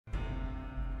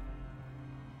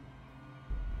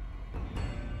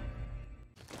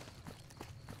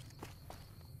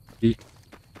happy.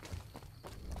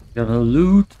 Gonna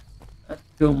loot and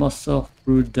kill myself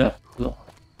through death claw.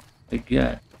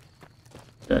 Again.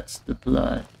 That's the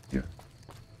plan here.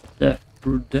 Death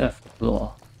through death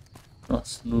claw. Not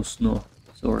snow.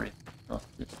 Sorry, not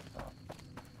this time.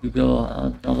 You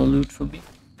got another loot for me?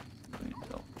 There you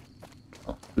go.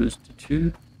 I'm thirsty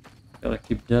too. Gotta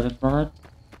keep that in mind.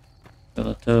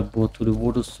 Gotta teleport to the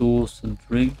water source and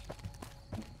drink.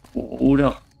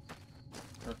 Water.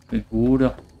 Drink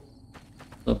water.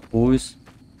 What's up, boys?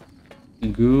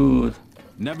 Good.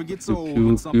 Never gets old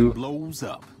when something blows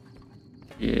up.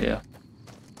 Yeah.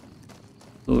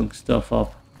 Blowing stuff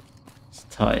up. It's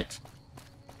tight.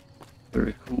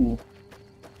 Very cool.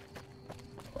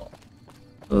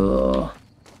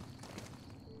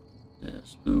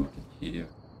 There's loot in here.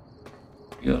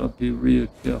 You gotta be real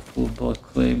careful about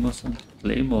claymores and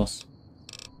claymores.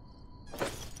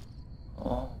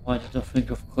 Oh, why did I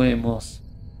think of claymores?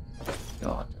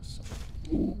 God, there's some.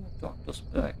 Ooh, doctor's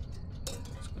bag.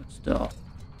 That's good stuff.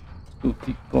 Let's go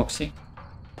kickboxing.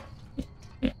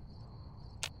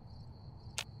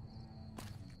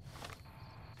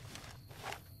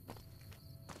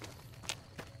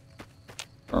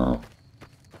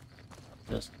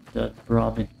 There's that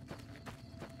Brahmin.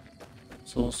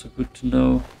 It's also good to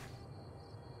know.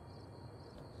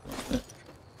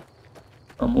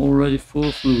 I'm already full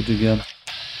of loot again.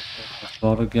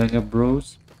 Got a gang of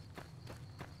bros.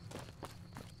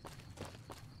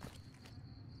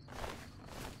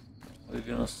 We're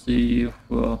gonna see if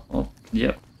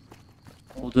yep.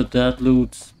 All the dead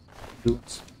loots.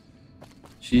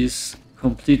 She's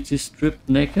completely stripped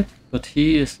naked, but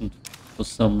he isn't for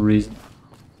some reason.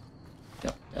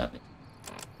 God damn it.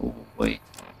 Oh wait.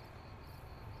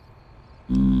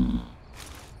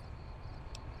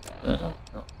 Better?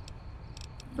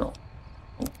 No.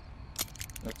 Oh.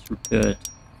 Let's repair it.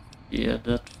 Yeah,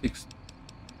 that fixed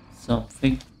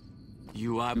something.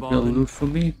 You got eyeballing loot for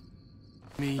me?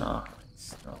 me? Nah,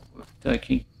 it's not worth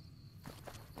taking.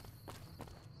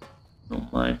 No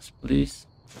mines, please.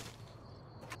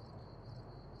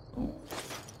 Oh.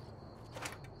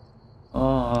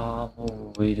 Ah, I'm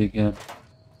overweight again.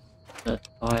 That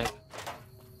pipe.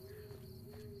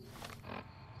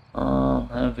 I'm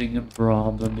having a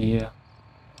problem here.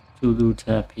 Too loot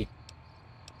happy.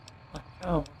 I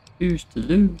can't refuse to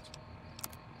loot.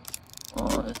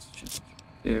 Oh, let's just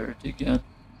repair it again.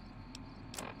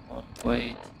 Oh,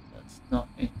 wait, that's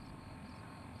nothing.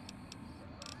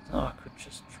 Oh, I could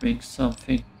just drink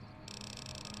something.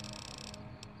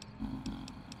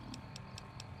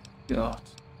 God,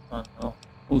 I know.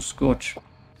 Oh, scotch.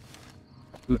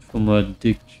 Good for my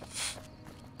addiction.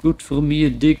 Good for me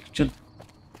addiction.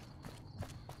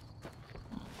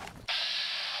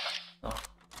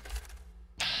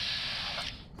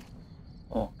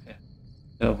 Okay.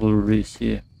 Cavalry's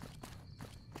here.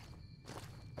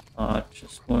 I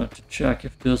just wanted to check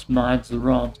if there's mines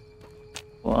around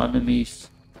for enemies.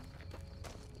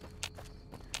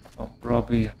 I'm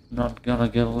probably not gonna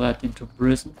get let into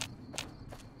prison.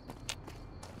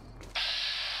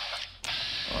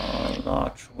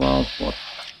 Large wild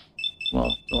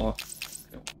dog.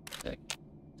 Okay,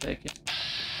 take it.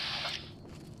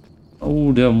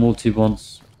 Oh, there are multi-one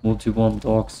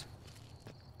dogs.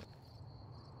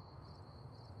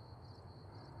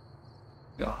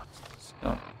 God, this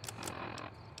gun.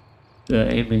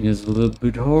 The aiming is a little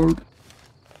bit hard.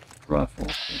 Rifle.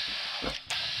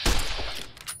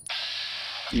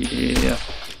 Yeah,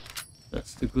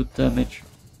 that's the good damage.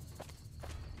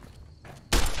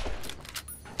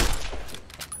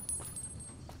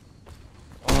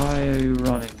 Why are you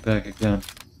running back again?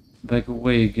 Back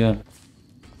away again.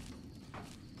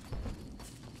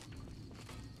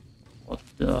 What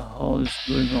the hell is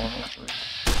going on over here?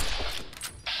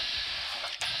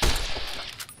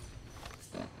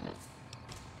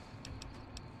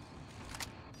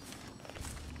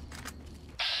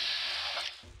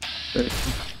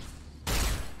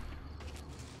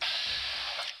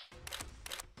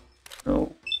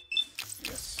 No.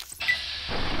 Yes.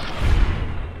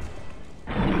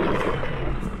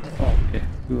 Okay,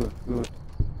 good.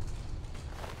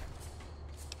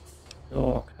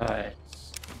 Dog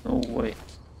hides. No wait.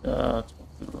 That's what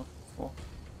we're looking for.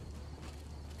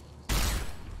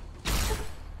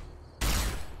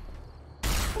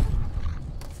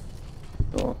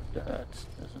 Dog dead.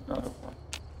 There's another one.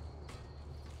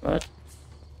 Right?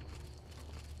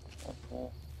 One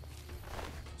more.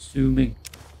 Zooming.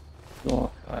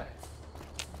 Dog hide.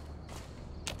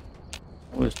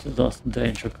 Where's the dust and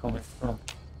danger coming from?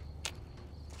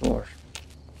 Of course.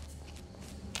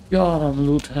 God, I'm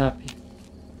loot happy.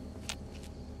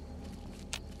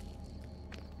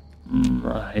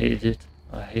 I hate it.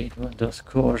 I hate when there's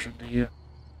caution here.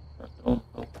 I don't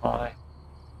know why.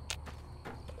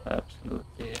 I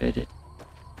absolutely hate it.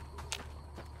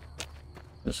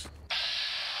 Just...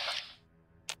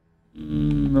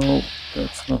 no,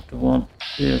 that's not the one.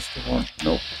 There's the one.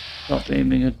 Nope. Stop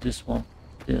aiming at this one.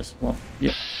 There's one.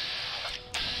 Yep.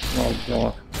 Small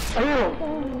dog.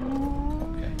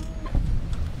 Okay.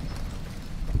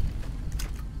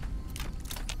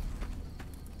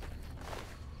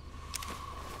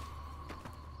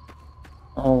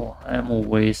 Oh, ammo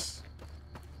waste.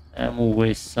 Ammo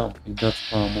waste something.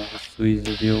 That's why I'm always so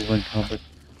easily overencumbered.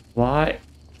 Why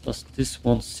does this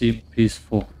one seem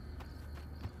peaceful?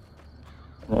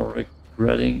 I'm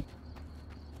regretting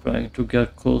trying to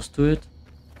get close to it.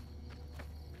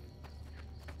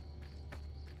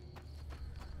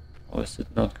 Or is it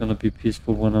not gonna be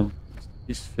peaceful when I'm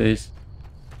his face?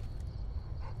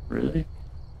 Really?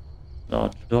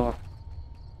 Large dog.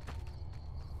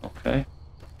 Okay.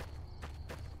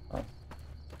 I'm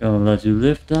gonna let you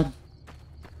live then.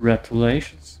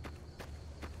 Congratulations.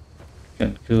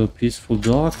 Can kill a peaceful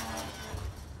dog.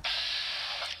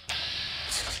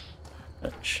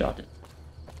 And shot it.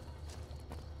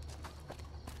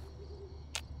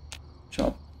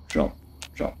 Jump, jump,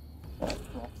 jump. Oh,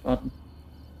 wrong button.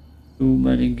 Too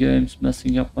many games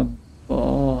messing up my...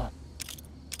 oh.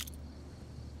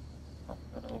 I'm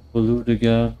gonna overload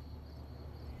again.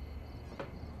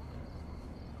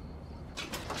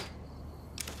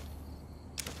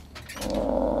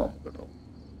 Oh, I'm gonna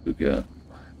overload again.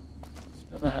 It's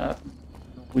gonna happen.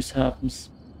 It always happens.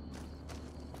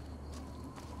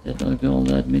 They're not gonna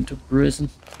let me into prison.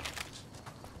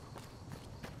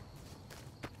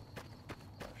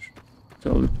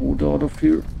 Teleport out of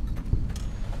here.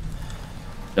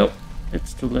 Nope,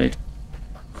 it's too late.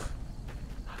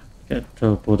 Can't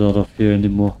teleport out of here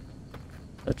anymore.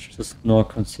 Let's just not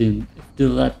consume if they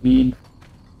let me in.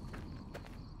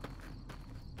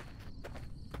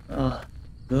 Ah,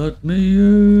 let me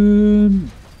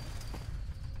in.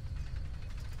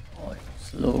 Oh, you're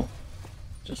slow.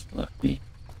 Just like me.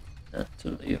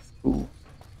 Naturally a fool.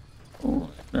 Oh,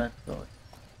 man, boy.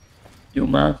 You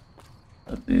man.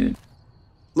 I mean.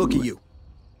 Look at you.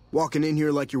 Walking in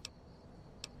here like you're...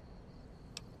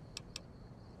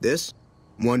 This?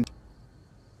 One...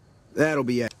 That'll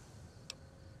be it.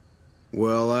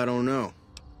 Well, I don't know.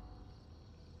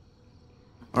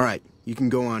 Alright, you can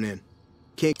go on in.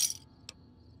 King...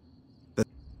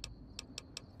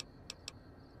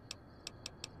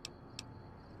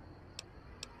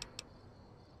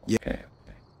 Yeah. Okay,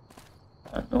 okay.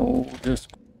 I know this...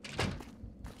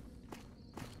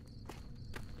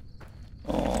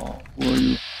 oh, who are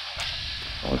you?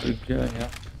 Oh, the guy, yeah.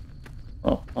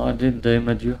 Oh, I didn't aim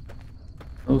at you.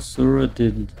 No sir, I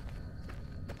didn't.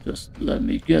 Just let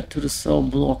me get to the cell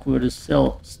block where the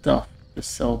cell stuff. The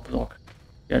cell block.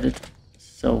 Get it?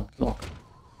 Cell block.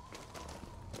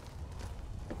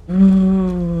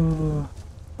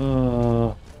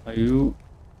 Are you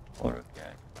or a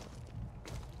gang?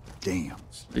 Damn.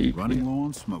 Sleep. Running low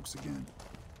on smokes again.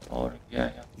 Or a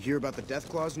gang. You hear about the death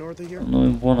claws north of here? I know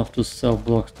in one of those cell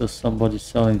blocks there's somebody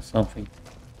selling something.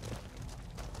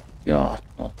 God,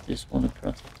 not this one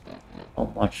again. How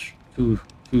much? Two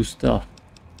stuff.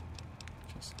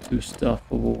 Just two stuff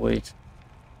overweight.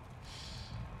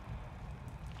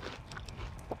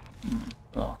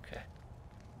 Okay.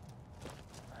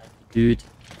 I had to do it.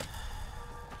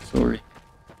 Sorry.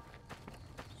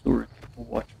 Sorry for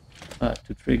what? I had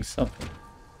to drink something.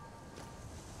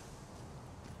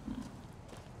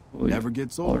 Never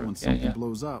gets old when something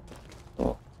blows up.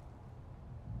 Oh.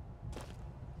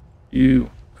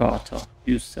 You, Carter,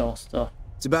 you sell stuff.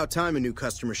 It's about time a new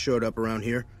customer showed up around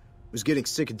here. I was getting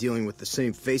sick of dealing with the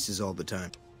same faces all the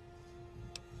time.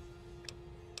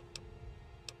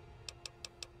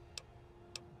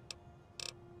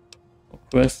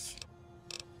 Quests?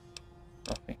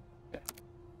 Nothing. Okay.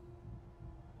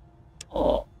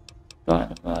 Oh,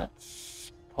 dynamite,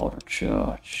 powder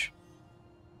charge,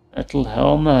 metal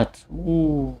helmet.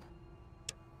 Ooh,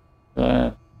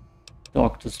 damn.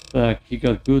 Doctor's back. He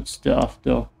got good stuff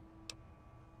though.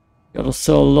 Gotta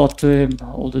sell a lot to him.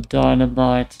 All the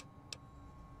dynamite.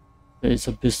 There's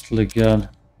a pistol again.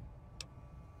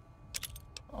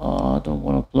 Oh, I don't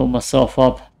want to blow myself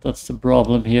up. That's the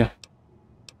problem here.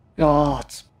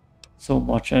 God, so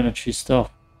much energy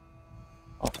stuff.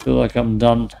 I feel like I'm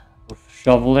done with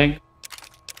shoveling.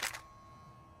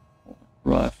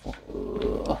 Rifle.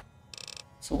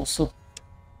 It's also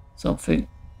something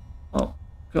I'm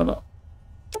gonna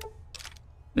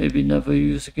maybe never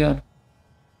use again.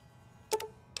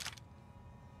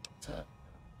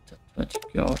 20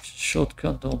 gauge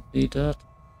shotgun, don't need that.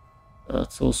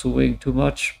 That's also weighing too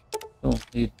much.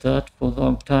 Don't need that for a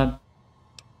long time.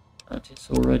 And he's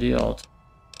already out.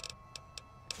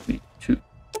 Me too.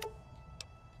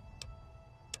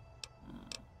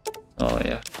 Oh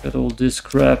yeah, got all this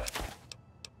crap.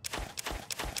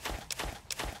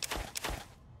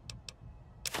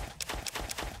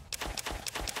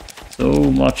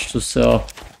 So much to sell.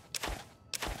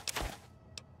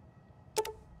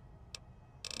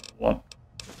 One.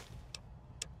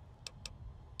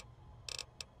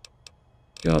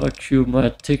 Gotta cue my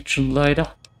addiction later.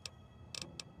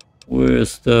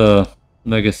 Where's the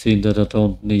magazine that I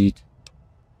don't need?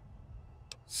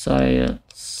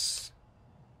 Science.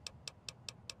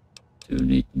 Do you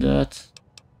need that?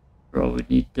 Probably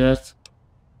need that.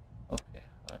 Okay,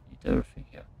 I need everything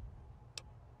here.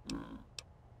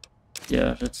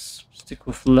 Yeah, let's stick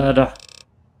with ladder.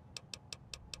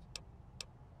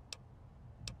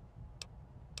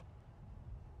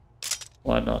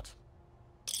 Why not?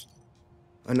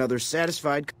 Another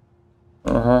satisfied.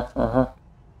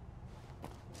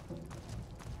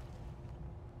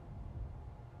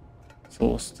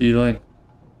 So stealing.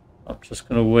 I'm just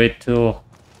gonna wait till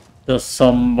there's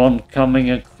someone coming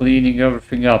and cleaning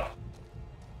everything up.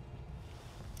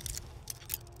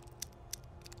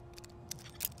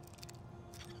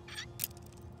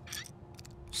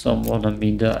 Someone, I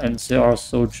mean the NCR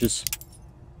soldiers.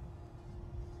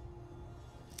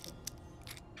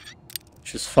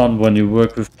 Which is fun when you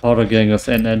work with powder gangers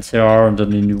and NCR,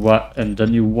 and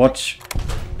then you watch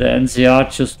the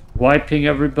NCR just wiping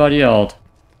everybody out.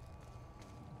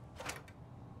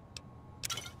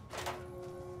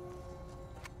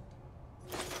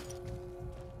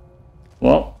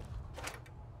 Well,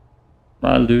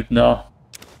 my loot now.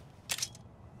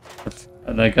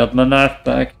 And I got my knife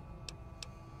back.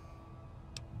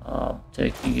 I'm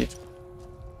taking it.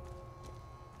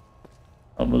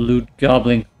 I'm a loot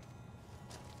goblin.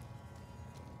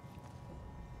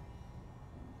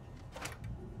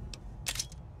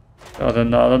 Got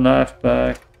another knife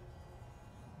back.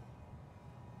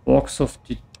 Box of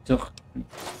deductions.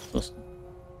 Doesn't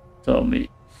tell me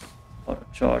how to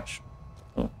charge.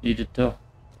 Don't need it though.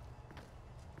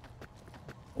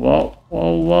 Whoa,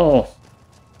 whoa, whoa.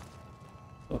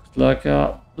 Looks like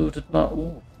I looted my...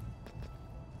 Ooh.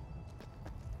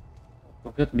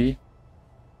 Look at me.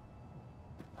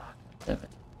 Ah, damn it.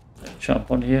 Can I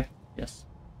jump on here? Yes.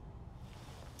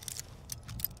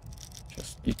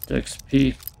 Just need the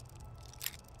XP.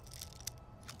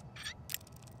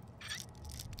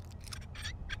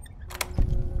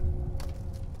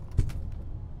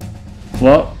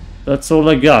 Well, that's all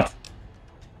I got.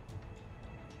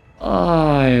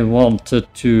 I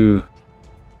wanted to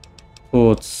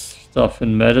put stuff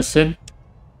in medicine.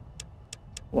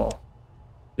 Wow,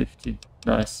 15,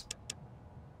 nice.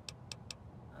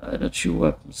 Energy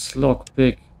weapons,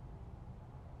 lockpick.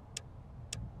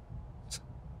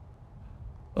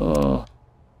 Oh,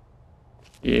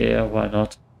 yeah, why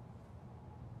not?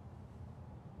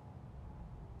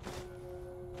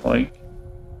 Oink.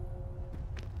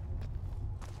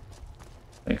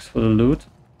 Thanks for the loot.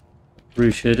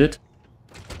 Appreciate it.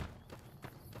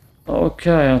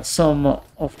 Okay, and some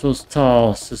of those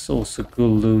tiles is also good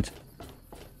loot.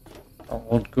 I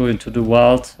won't go into the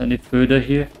wild any further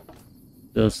here.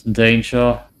 There's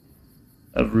danger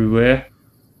everywhere.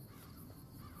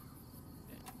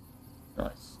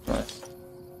 Nice, nice.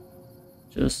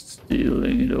 Just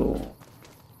stealing it all.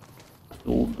 It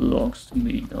all belongs to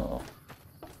me now.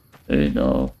 Hey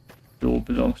now, it all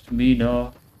belongs to me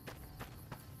now.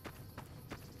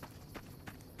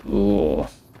 Oh,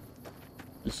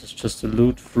 this is just a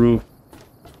loot through.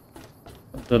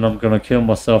 And then I'm gonna kill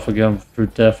myself again through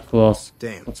death claws.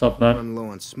 Damn. What's up, man? Running low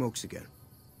on smokes again.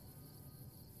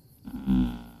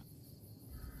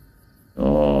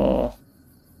 Oh,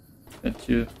 can't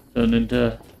you turn in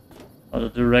the other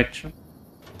direction?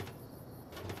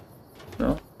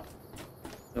 No?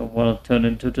 Don't want to turn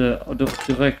into the other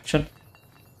direction.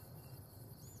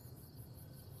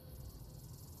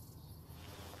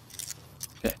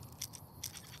 Okay.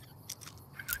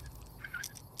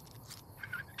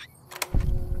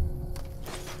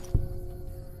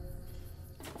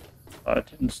 I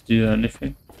didn't steal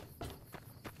anything.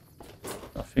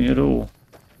 Nothing at all.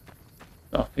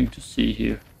 Nothing to see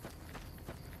here.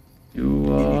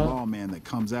 You Any lawman that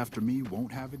comes after me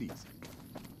won't have it easy.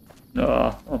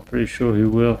 Nah, I'm pretty sure he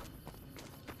will.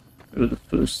 You're the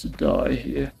first to die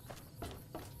here.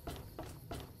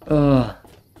 I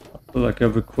feel like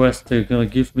every quest they're gonna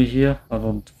give me here. I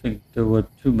don't think there were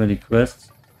too many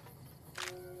quests.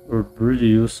 Were pretty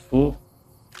useful.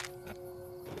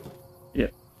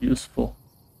 Yeah, useful.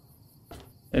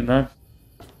 Hey man.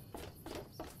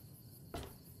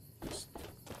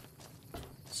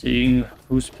 Seeing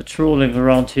who's patrolling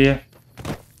around here.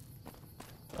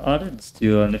 I didn't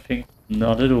steal anything.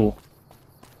 Not at all.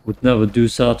 Would never do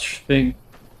such thing.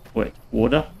 Wait,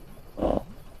 water? Oh.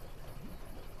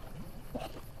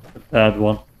 A bad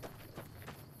one.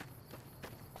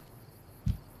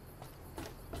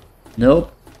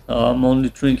 Nope. I'm only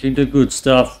drinking the good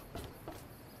stuff.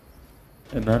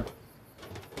 Hey man.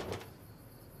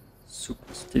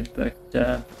 Super stiff back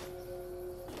down.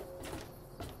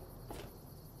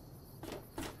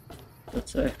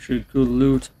 That's actually good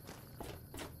loot.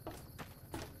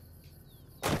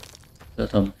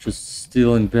 That I'm just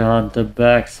stealing behind the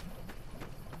bags.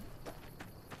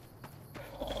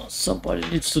 Oh, somebody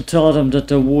needs to tell them that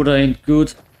the water ain't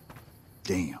good.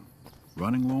 Damn.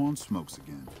 Running low on smokes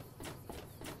again.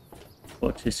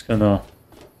 But he's gonna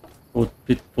put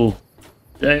Pitbull.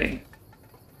 Dang.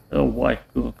 The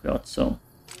white girl got some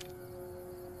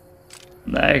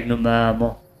Magnum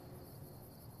ammo.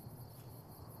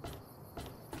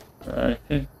 I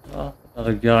think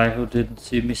another guy who didn't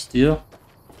see me steal.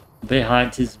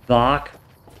 Behind his back.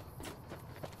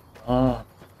 Am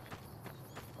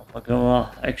I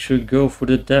gonna actually go for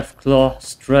the Deathclaw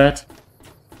strat?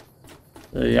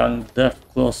 The young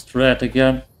Deathclaw strat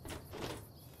again.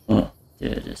 Oh,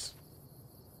 there it is.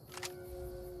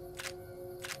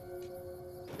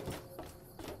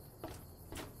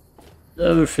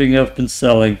 Everything I've been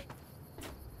selling,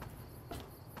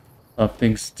 I've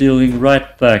been stealing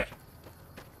right back.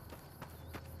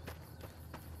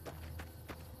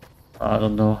 I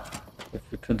don't know if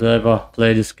you could ever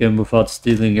play this game without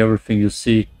stealing everything you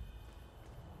see.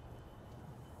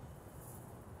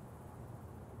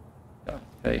 Gun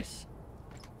face.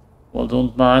 Well,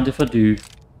 don't mind if I do.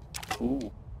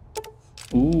 Ooh.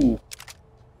 Ooh.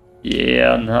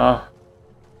 Yeah, nah.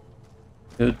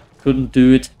 Couldn't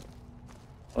do it.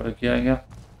 What a ganger.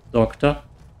 Doctor.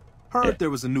 Heard there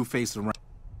was a new face around.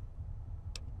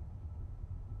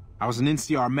 I was an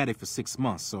NCR medic for 6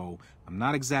 months, so I'm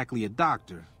not exactly a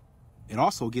doctor. It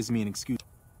also gives me an excuse.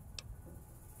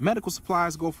 Medical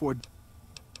supplies go for...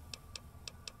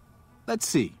 Let's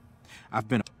see. I've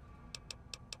been...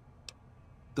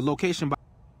 The location by...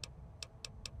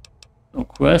 No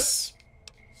quests.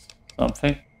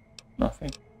 Something.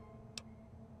 Nothing.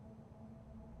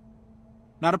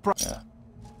 Not a problem. Yeah.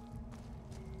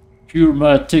 Cure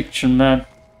my addiction, man.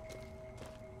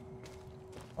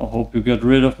 I hope you get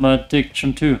rid of my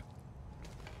addiction too.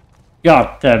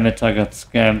 God damn it, I got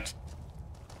scammed.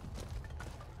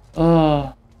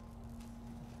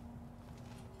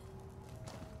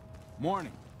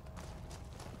 Morning.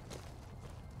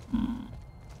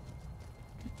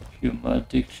 Cure my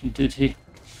addiction, did he?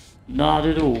 Not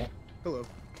at all. Hello.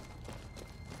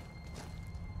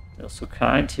 They're so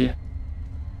kind here.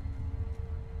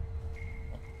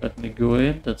 Let me go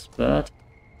in, that's bad.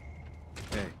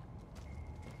 Hey.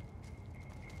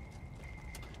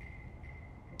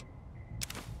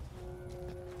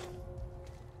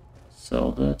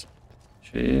 Sell that.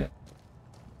 Chair.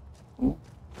 Ooh.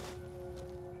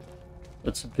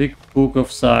 That's a big book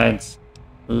of science.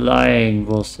 Lying,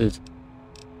 was it?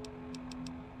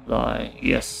 Lying,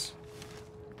 yes.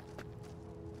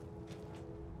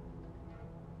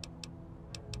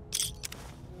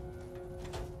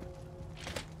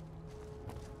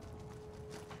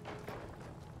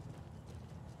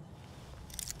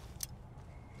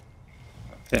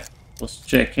 Okay, was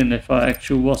checking if I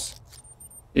actually was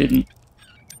hidden.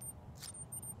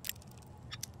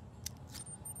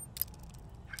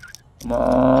 Come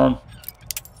on.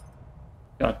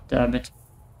 God damn it.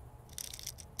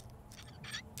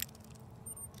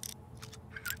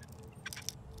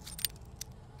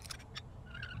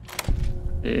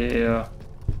 There.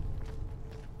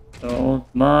 Don't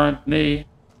mind me.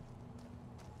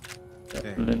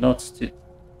 Definitely not stealing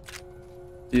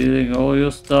all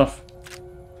your stuff.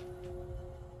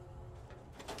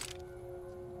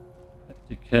 If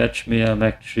you catch me, I'm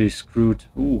actually screwed.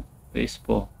 Ooh,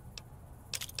 baseball.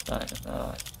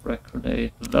 Dynamite, frag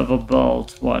grenade, leather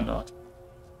belt, why not?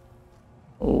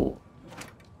 Oh.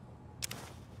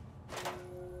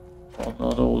 Well,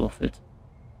 not all of it.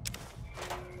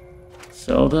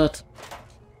 Sell that.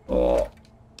 Oh,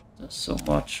 there's so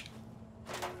much.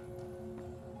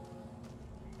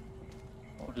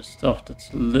 All the stuff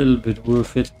that's a little bit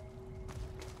worth it.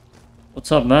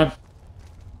 What's up, man?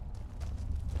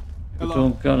 You Hello.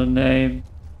 don't got a name.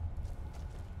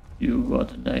 You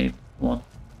got a name. One.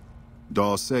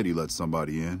 Dawes said he let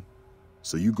somebody in.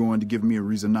 So you going to give me a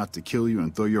reason not to kill you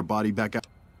and throw your body back out?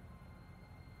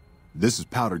 This is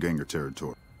Powder Ganger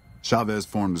territory. Chavez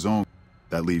formed his own.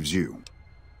 That leaves you.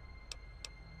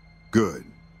 Good.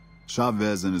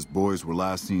 Chavez and his boys were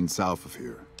last seen south of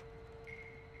here.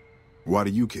 Why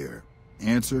do you care?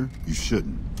 Answer, you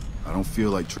shouldn't. I don't feel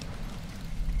like...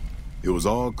 It was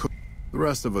all cooked. The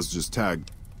rest of us just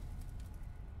tagged.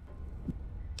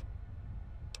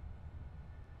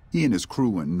 He and his crew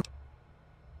went...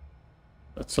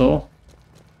 That's all.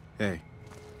 Hey.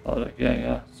 Oh, the gang,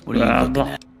 yeah. What are you looking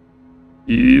at?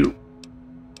 You.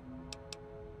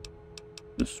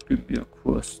 Just give me a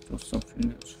quest or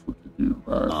something useful to do,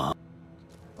 man.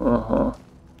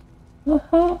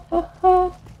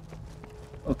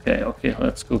 Okay,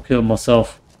 let's go kill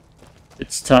myself.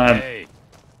 It's time. Hey.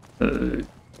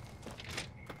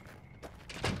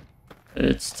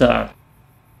 It's time.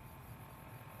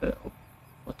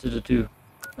 What did it do?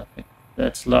 Nothing.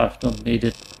 That's life, don't need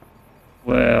it.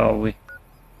 Where are we?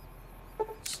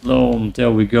 Sloan,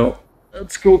 there we go.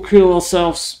 Let's go kill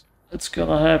ourselves. It's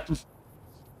gonna happen.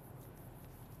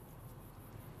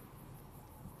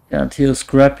 Can't heal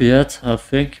Scrappy yet, I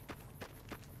think.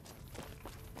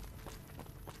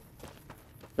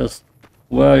 Just,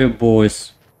 where are your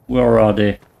boys? Where are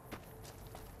they?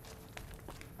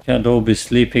 Can't all be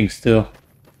sleeping still.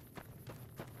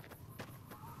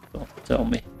 Don't tell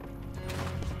me.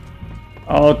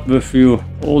 Out with you,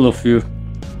 all of you.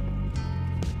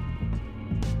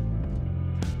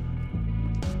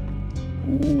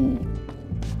 Ooh.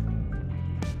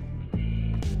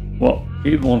 Well,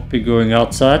 he won't be going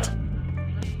outside.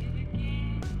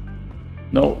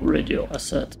 No radio, I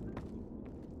said.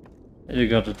 You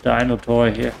got a dino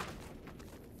toy here.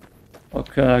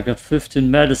 Okay, I got 15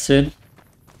 medicine.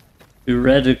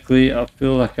 Theoretically, I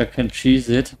feel like I can cheese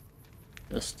it.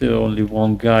 There's still only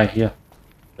one guy here.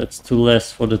 That's too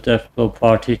less for the death blow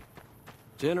party.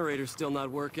 Generator's still not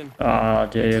working. Ah,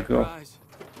 there you go. Surprise.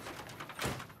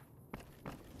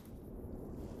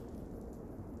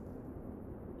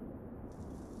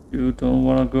 You don't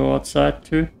want to go outside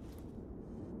too?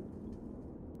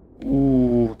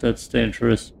 Ooh, that's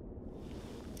dangerous.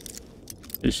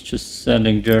 He's just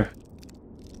standing there.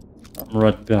 I'm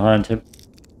right behind him.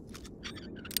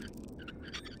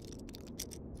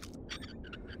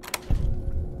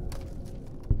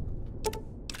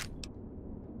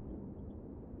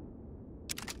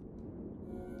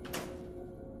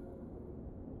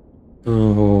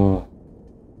 Oh,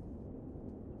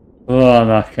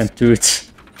 no, I can't do it.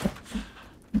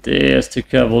 There's the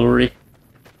cavalry.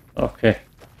 Okay.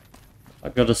 I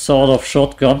got a sawed-off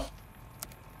shotgun.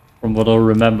 From what I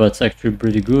remember, it's actually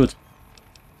pretty good.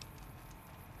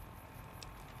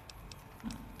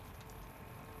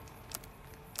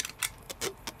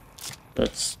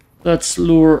 Let's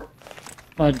lure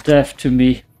my death to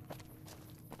me.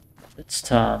 It's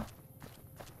time.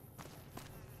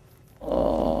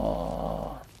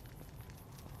 Oh.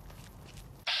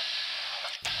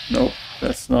 Nope,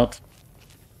 that's not.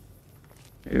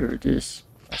 Here it is.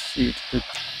 I see it. But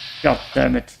God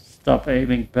damn it. Stop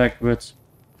aiming backwards.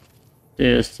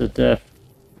 There's the death.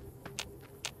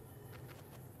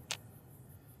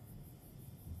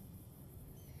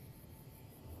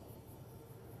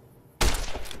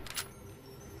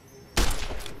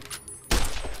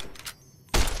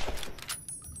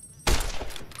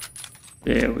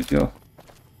 There we go.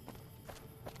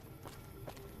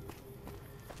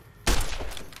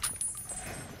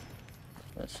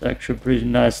 That's actually pretty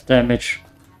nice damage.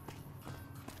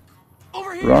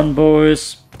 Over here. Run,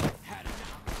 boys.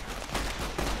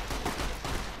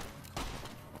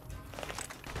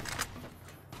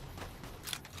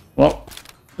 Well,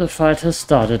 the fight has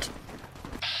started.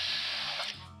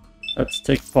 Let's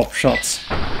take pop shots.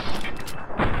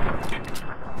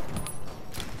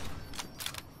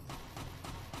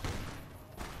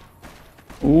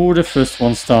 Ooh, the first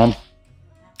one's down.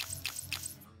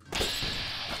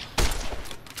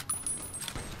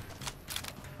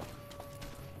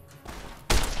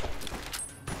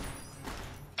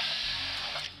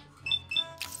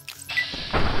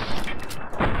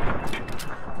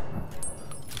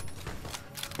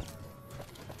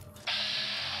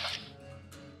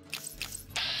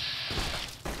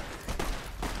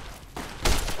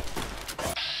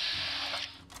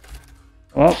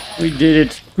 Well, we did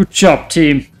it. Good job,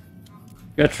 team.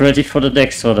 Get ready for the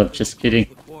next one. I'm just kidding.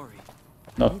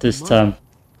 Not this time.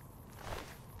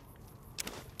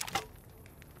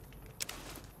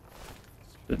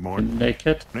 Morning.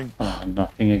 Naked? Ah,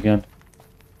 nothing again.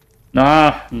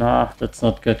 Nah, let's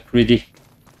not get greedy.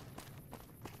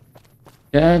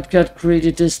 Can't get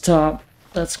greedy this time.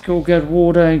 Let's go get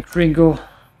water and Ringo.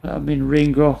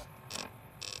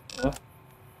 What?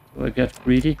 Do I get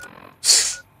greedy?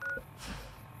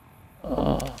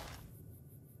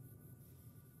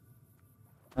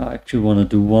 I actually want to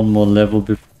do one more level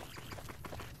before.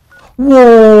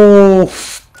 Whoa!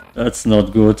 That's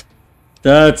not good.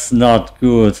 That's not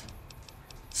good.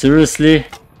 Seriously?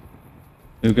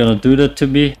 You're gonna do that to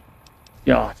me?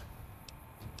 God.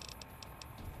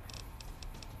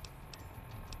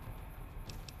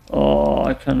 Oh,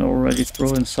 I can already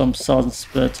throw in some sudden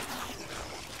split.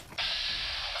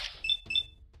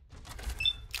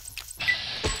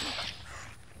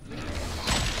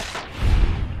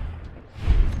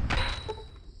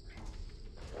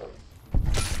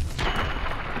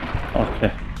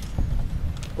 Okay.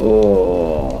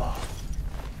 Oh.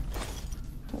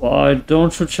 Why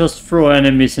don't you just throw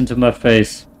enemies into my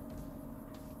face?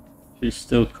 She's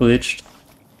still glitched.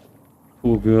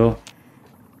 Poor girl.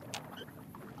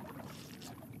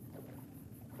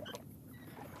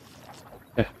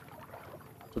 Okay.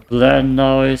 The plan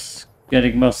now is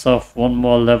getting myself one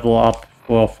more level up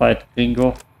before I fight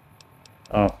Ringo.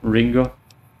 Ringo.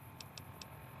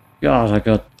 God, I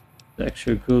got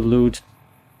actually good loot.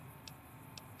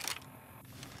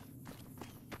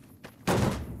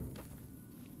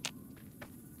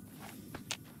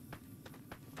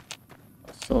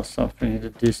 I saw something in the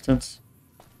distance.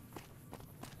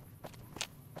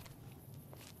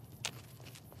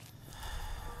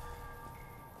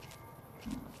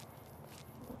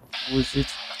 Who is it?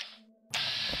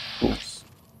 Of course.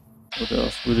 What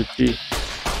else would it be?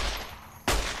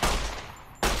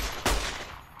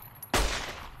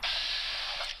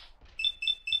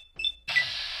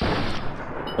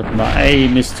 But my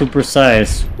aim is too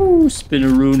precise. Woo,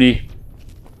 Spinneroonie.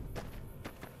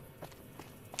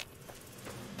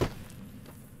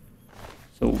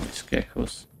 So always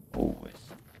geckos. Always.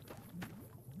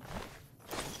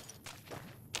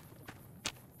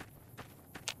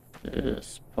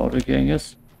 There's powder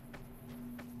gangers.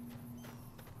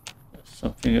 There's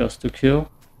something else to kill.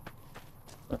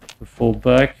 I have to fall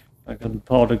back. I got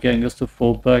powder gangers to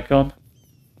fall back on.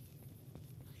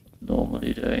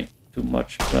 Normally there ain't too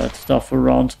much bad stuff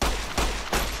around.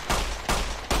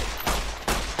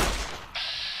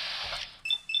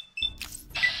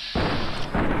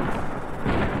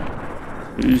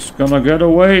 He's gonna get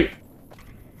away.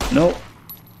 No.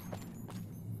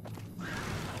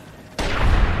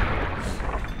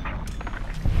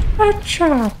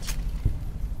 Headshot.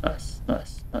 Nice,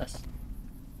 nice, nice.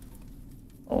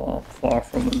 Oh, I'm far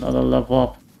from another level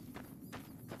up.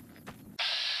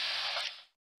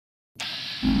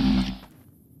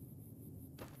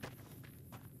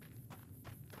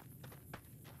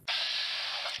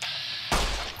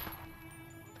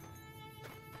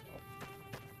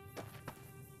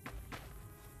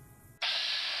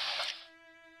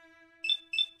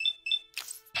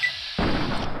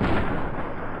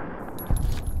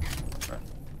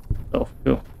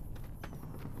 Cool.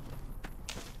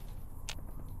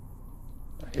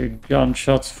 I hear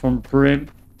gunshots from Brim.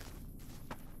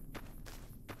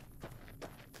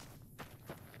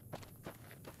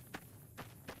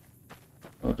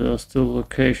 Oh, there are still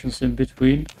locations in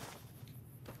between.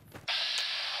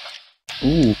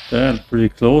 Ooh, damn, pretty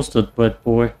close, that bad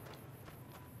boy.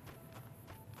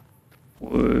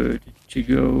 Where did you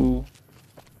go?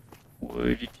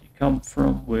 Where did he come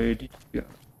from? Where did he go?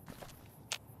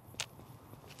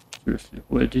 Seriously,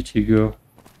 where did he go?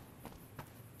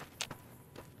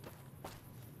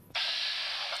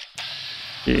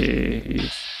 There he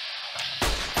is.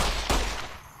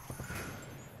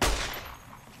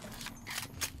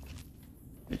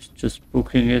 He's just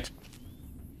booking it.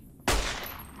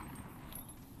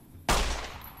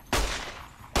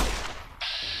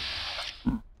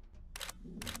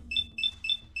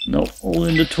 No, all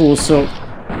in the torso.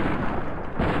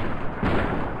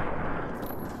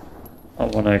 I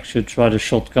want to actually try the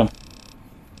shotgun.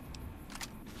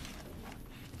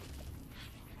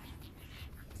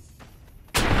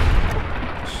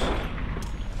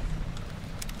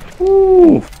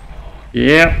 Ooh,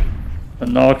 yeah,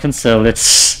 and now I can sell it.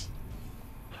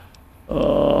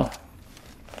 Oh,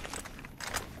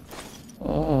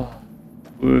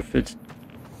 worth it.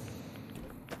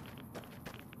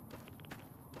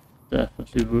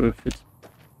 Definitely worth it.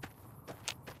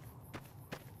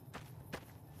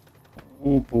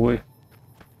 Oh boy.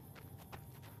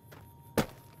 Is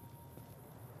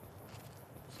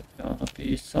there gonna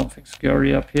be something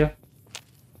scary up here?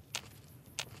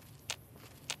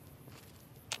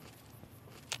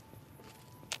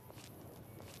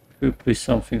 Could be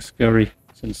something scary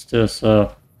since there's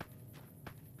a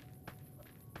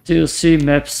DLC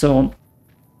map zone.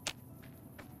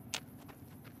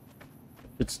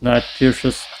 It's night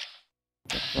pierces.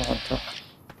 The hunter.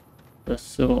 That's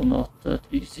so not that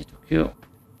easy to kill.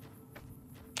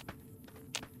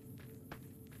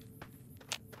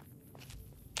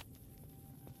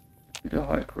 The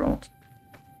high ground.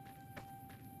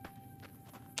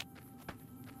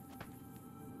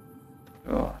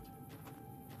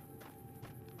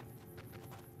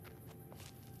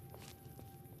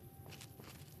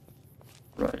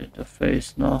 in the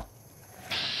face now.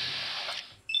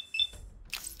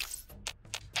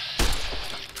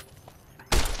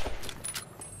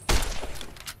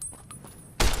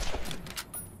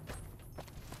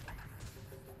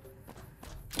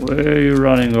 Where are you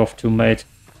running off to, mate?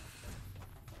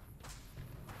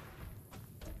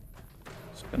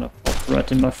 It's gonna pop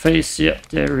right in my face. Yeah,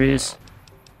 there he is.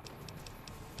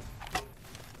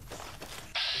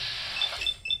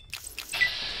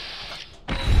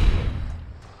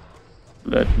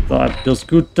 That vibe does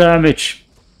good damage.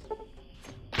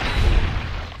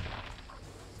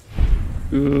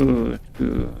 Good,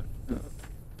 good, good.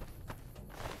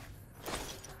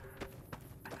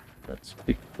 Let's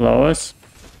pick flowers.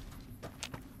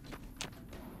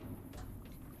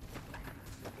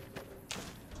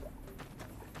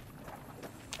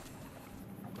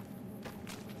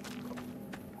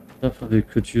 Definitely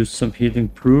could use some healing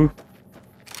brew.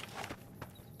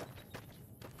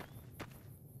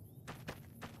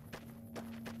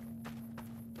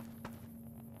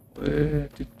 Where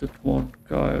did that one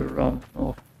guy run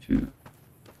off to?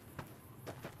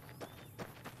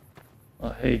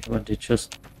 I hate when they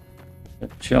just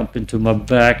jump into my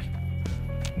back.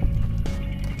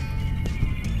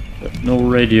 But no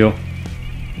radio.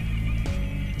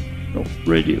 No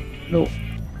radio. No.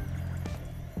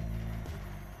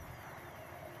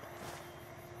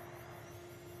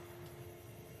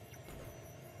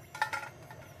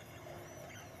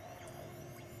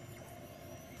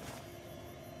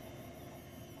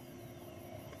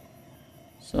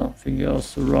 Something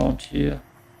else around here.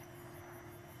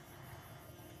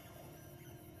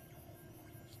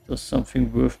 Does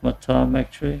something worth my time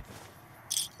actually?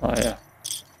 Oh yeah.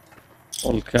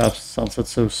 All caps, sounds like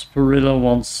those Spirilla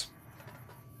ones.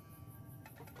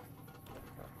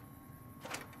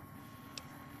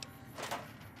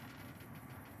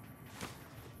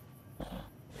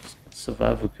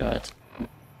 Survival guide. All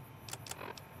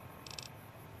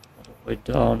the way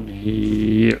down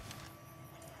here.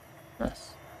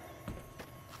 Nice.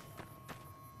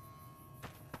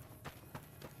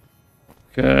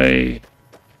 Okay.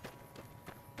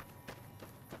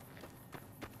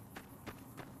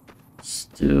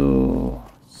 Still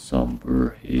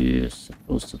somewhere here.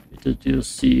 Supposed to be the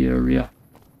DLC area.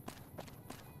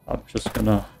 I'm just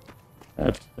gonna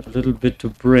add a little bit to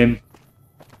Brim.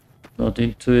 Not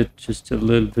into it, just a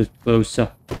little bit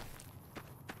closer.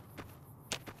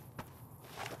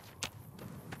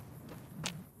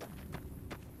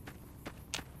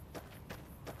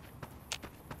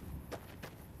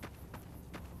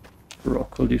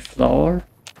 Broccoli flower.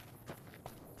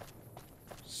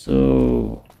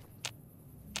 So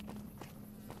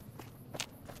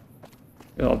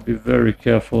yeah, I'll be very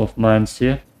careful of mines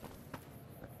here.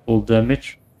 Full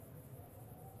damage.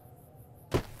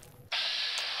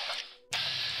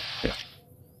 Yeah.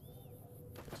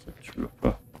 That's a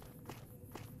trooper.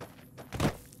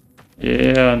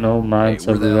 Yeah, no mines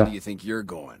Hey, where the hell everywhere. do you think you're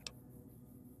going?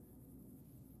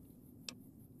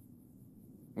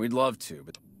 We'd love to,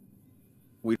 but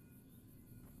we...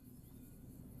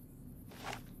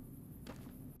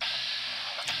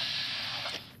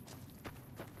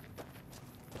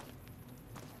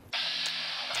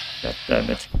 God damn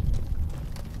it.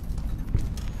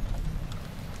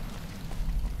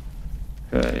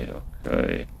 Okay,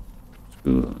 okay. Looks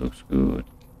good, looks good.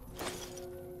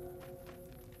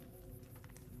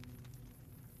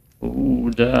 Oh,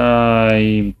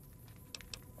 damn.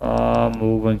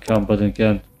 Moving combat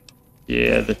again.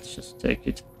 Yeah, let's just take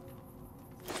it.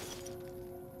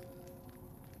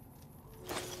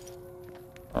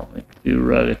 I mean,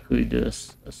 theoretically,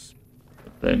 there's a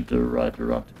vendor right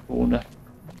around the corner.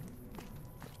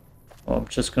 Oh, I'm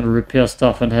just gonna repair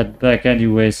stuff and head back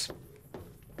anyways.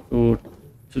 Go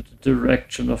to the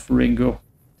direction of Ringo.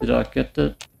 Did I get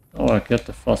that? Oh, I get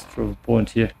the fast travel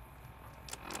point here.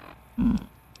 Let's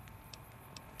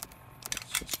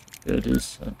just repair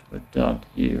this and we're done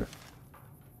here.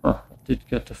 I did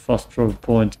get the fast travel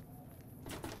point.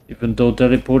 Even though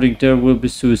teleporting there will be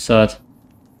suicide.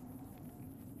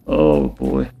 Oh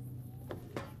boy.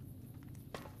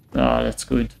 Nah, let's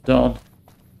go into down.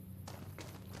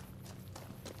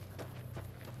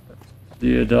 Let's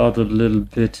clear it out a little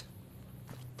bit.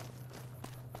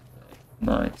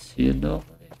 Mines here normally.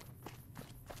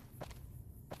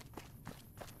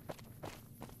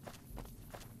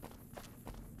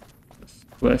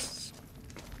 Quests.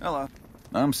 Hello,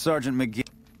 I'm Sergeant McGee.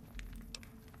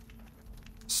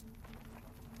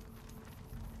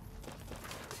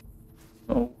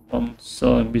 No one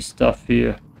selling me stuff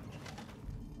here.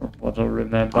 From what I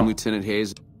remember. I'm Lieutenant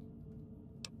Hayes.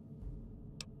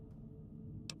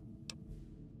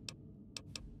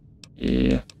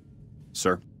 Yeah.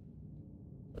 Sir,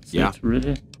 That's Yeah. it,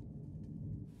 really?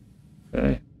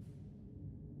 Okay.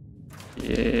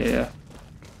 Yeah.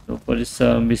 Nobody's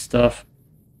selling me stuff.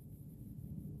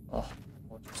 Oh,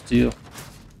 want to steal.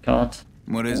 Can't.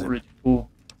 What is it? Already full.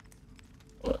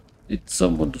 But need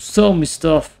someone to sell me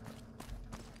stuff.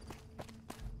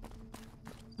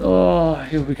 Oh,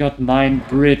 here we got mine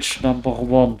bridge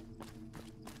 #1.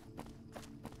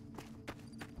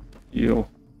 Yo,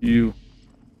 you.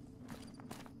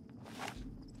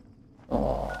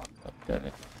 Oh, god damn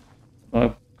it. Am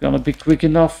I gonna be quick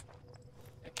enough?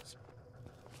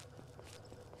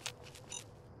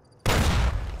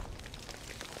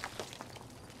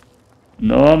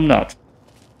 No, I'm not.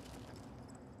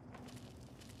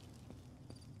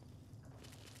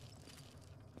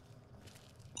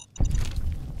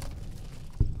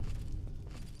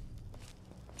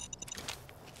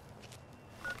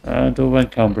 And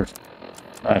over-encumbered.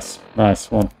 Nice, nice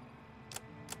one.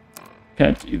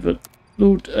 Can't even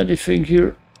loot anything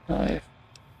here. Oh,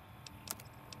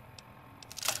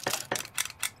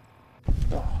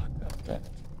 god damn it.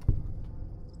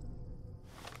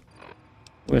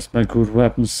 Where's my good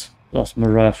weapons? Lost my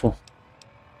rifle.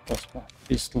 Lost my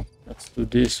pistol. Let's do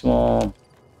this one.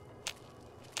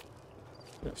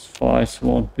 This fight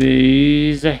won't be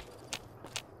easy.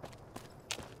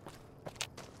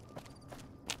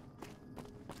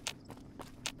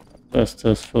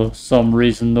 There's for some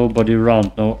reason nobody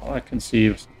around. No, I can see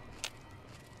you.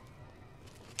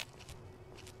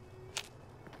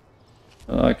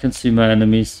 I can see my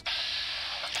enemies.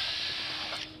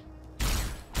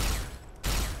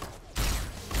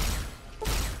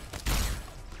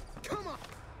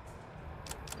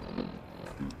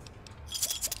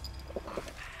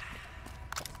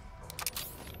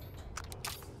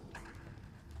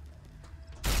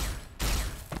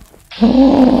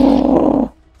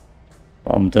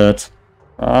 I'm dead.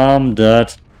 I'm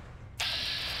dead.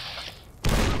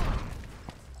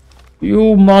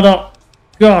 You mother...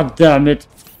 God damn it.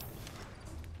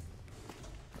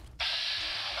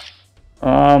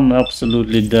 I'm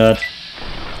absolutely dead.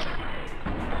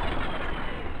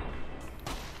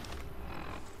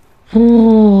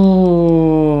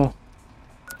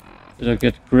 Did I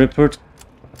get grippered?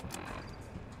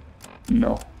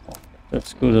 No.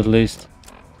 That's good at least.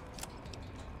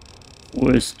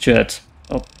 Where's Jet?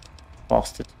 Oh,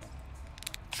 bastard.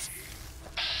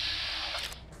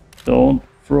 Don't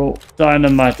throw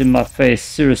dynamite in my face,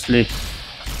 seriously.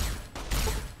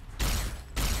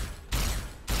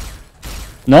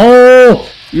 No!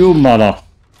 You mother.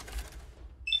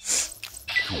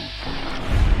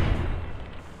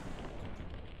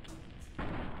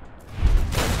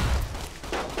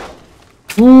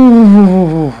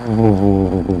 Ooh.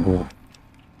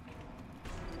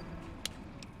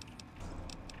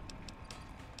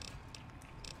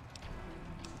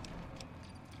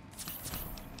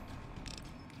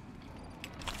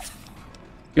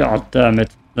 God damn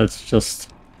it. Let's just...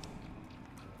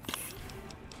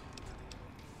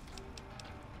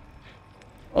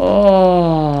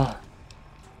 Oh,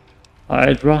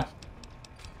 Hydra.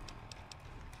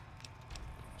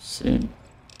 Sin.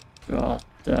 God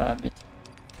damn it.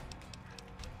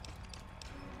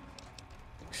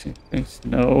 Fixing things.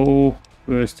 No.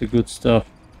 Where's the good stuff?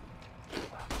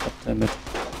 God damn it.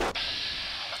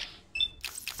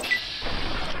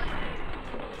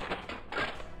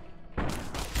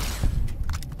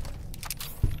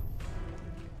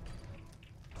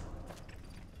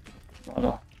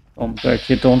 Come back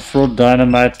here, don't throw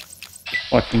dynamite.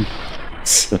 Fucking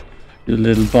you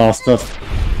little bastard.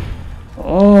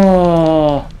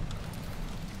 Oh.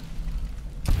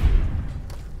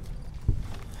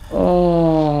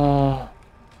 Oh.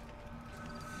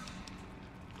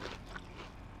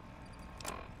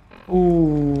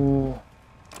 Ooh.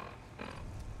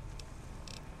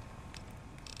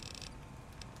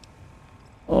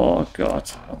 Oh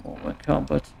god, I'm over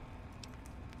combat.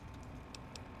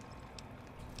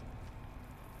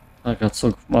 I got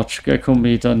so much gecko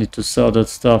meat, I need to sell that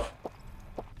stuff.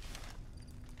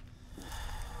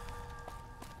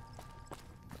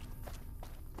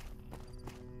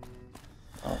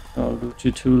 I'll loot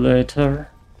you two later.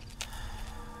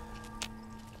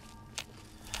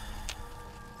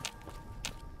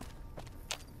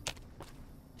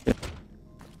 Okay,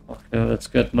 let's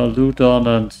get my loot on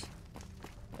and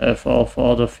F off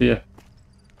out of here.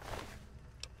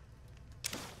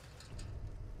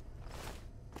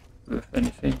 With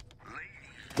anything.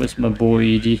 Where's my boy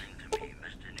Edie?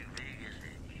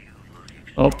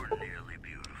 Oh.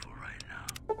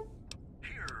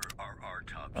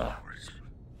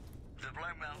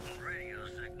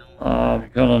 I'm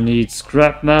gonna need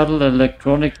scrap metal,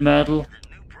 electronic metal.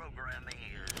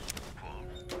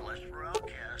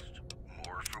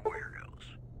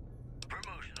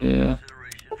 Yeah.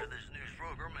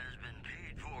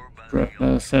 Scrap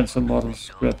metal sensor models,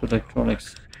 scrap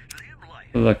electronics.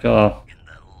 Feel like I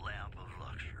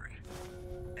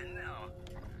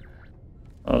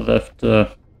left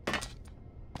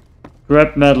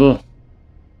scrap metal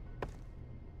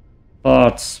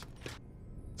parts.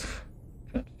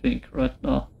 Can't think right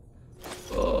now.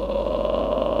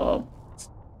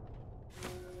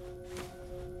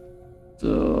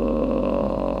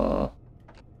 The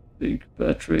big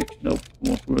battery. Nope,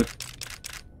 won't work.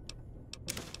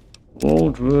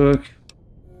 Won't work.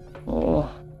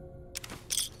 Oh,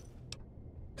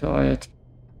 tired.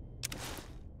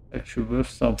 Actually worth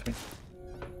something.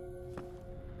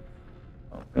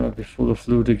 I'm gonna be full of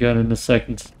loot again in a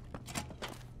second.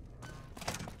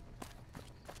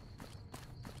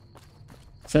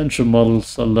 Essential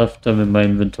models, I left them in my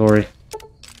inventory.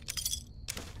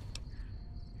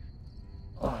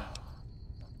 Oh,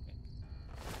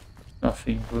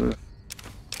 nothing worth.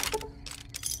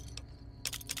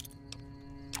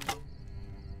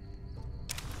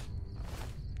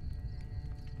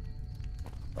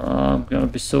 I'm gonna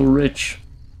be so rich.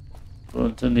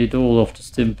 Don't I need all of the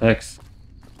stim packs?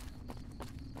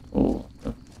 Oh,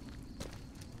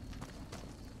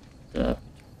 the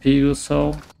Peel's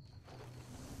home.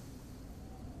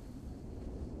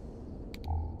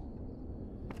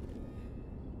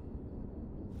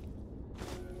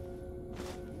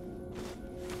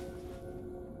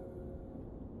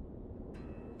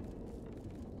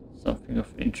 Something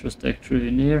of interest actually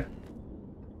in here.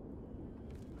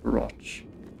 Garage.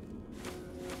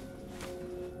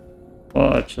 Oh,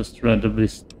 I just randomly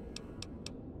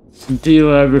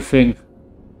steal everything.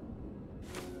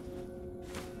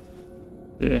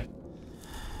 Yeah.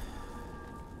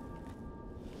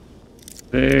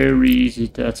 Very easy,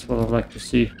 that's what I like to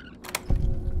see.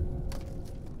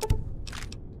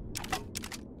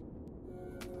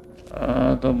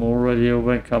 And I'm already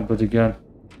over-encumbered again.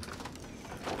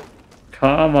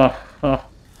 Karma! Ha.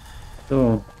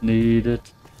 Don't need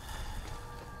it.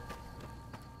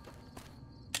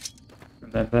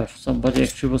 Remember if somebody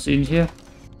actually was in here?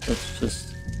 That's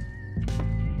just...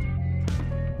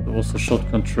 There was a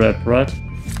shotgun trap, right?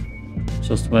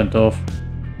 Just went off.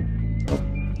 Oh.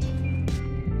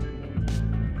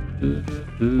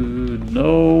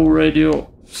 No radio!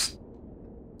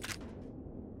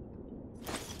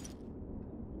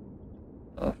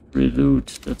 Free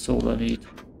loot, that's all I need.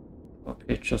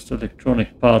 Okay, just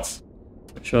electronic parts,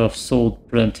 which I've sold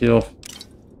plenty of.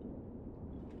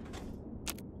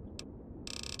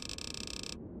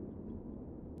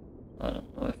 I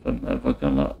don't know if I'm ever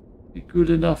gonna be good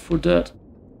enough for that.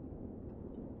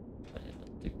 I need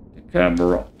to take the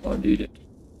camera, I need it.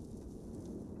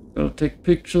 Gotta take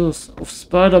pictures of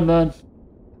Spider-Man.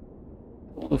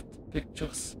 All of the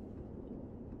pictures.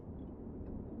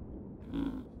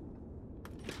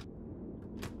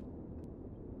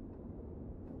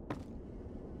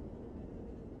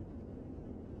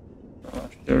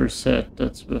 Sure said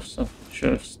that's with some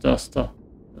sheriff's duster.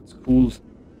 That's cool.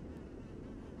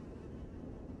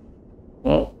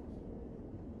 Well,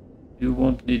 you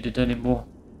won't need it anymore.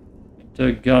 Is there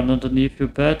a gun underneath your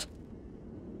bed?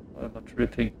 I'm not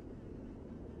tripping.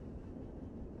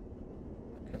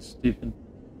 I can sleep in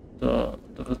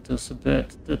there's a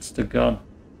bed. That's the gun.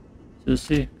 So you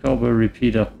see, cowboy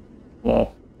repeater.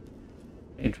 Wow.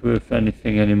 Ain't worth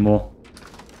anything anymore.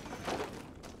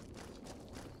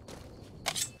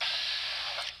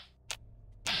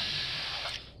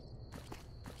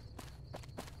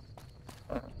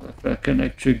 If I can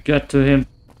actually get to him.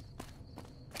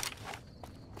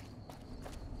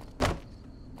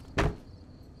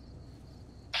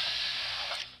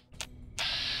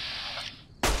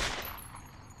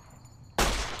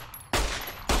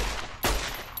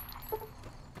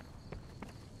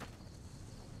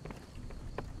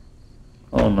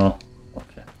 Oh no.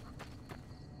 Okay.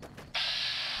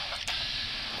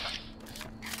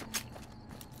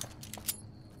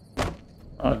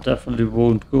 I definitely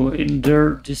won't go in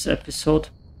there this episode.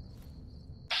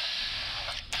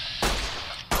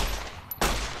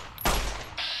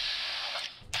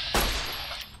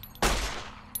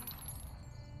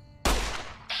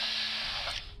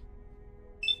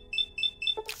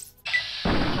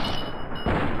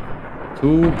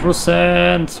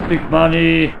 %, big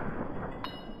money.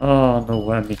 Oh, no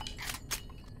whammy.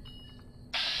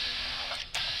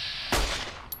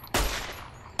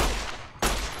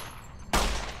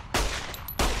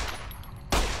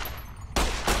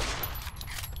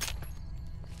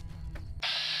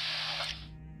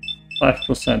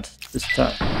 %, this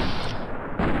time.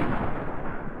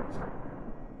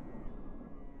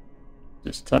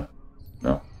 This time,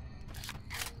 no.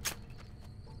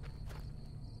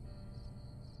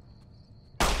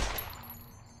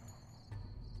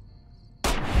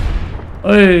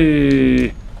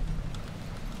 Hey!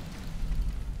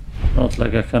 Not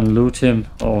like I can loot him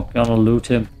or gonna loot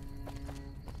him.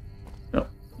 No,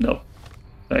 no.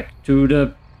 Back to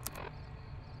the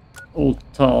old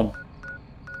town.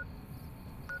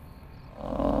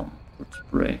 Good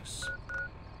springs.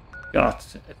 God,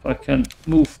 if I can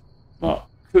move my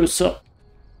cursor.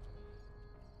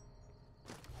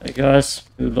 Hey guys,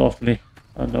 you love me.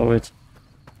 I know it.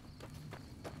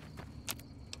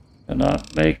 Can I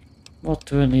make... What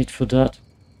do I need for that?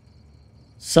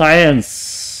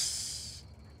 Science!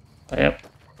 Yep.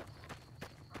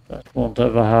 That won't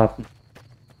ever happen.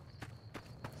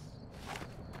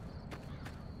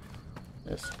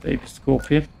 There's a baby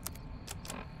scorpion.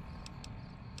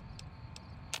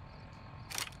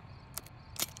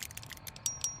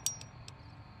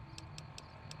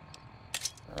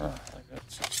 I got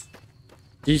some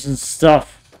decent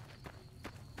stuff.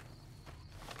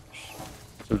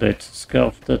 Too late to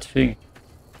scarf that thing.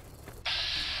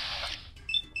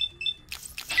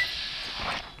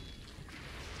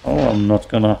 Oh, I'm not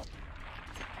gonna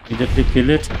immediately kill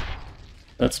it.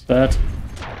 That's bad.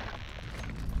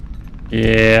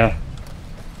 Yeah,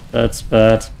 that's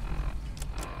bad.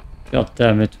 God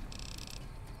damn it.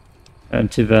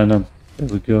 Anti-venom. There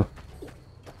we go.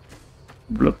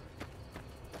 Bloop.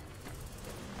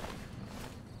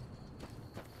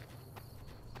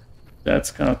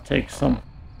 That's gonna take some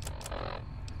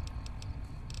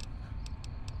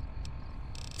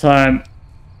time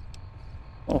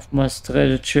of my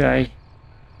strategy.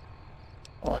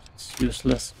 Oh, that's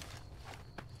useless.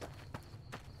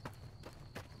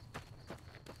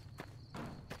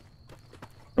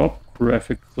 Drop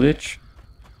graphic glitch.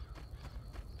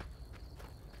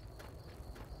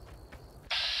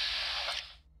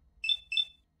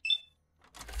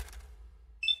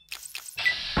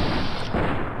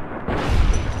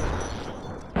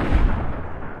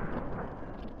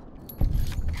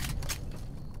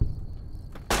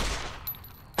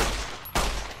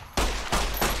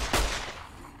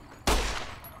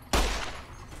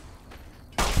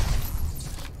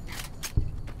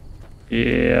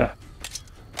 Yeah,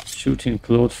 shooting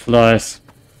cloth flies.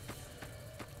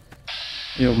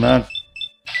 Yo man,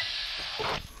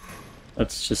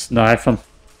 let's just knife him.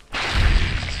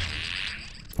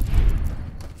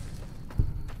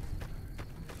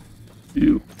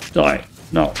 You die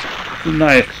now. The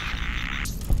knife.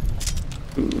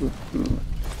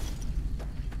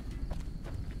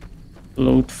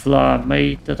 Cloth fly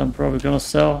mate that I'm probably gonna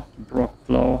sell. Brock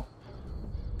flower.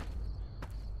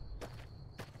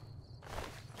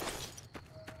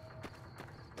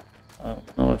 I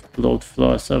don't know if bloat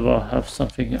flies ever have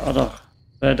something other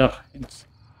better in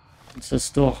the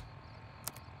store.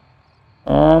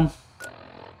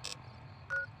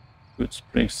 Good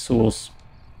spring source.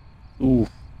 Ooh,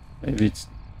 maybe it's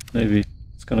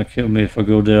gonna kill me if I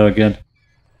go there again.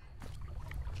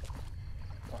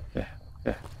 Okay.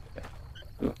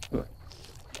 Good.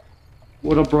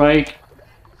 Water break.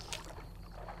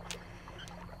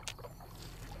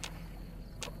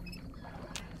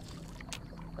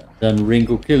 Then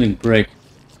Ringo killing break.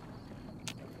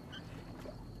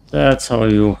 That's how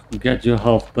you get your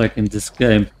health back in this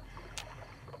game.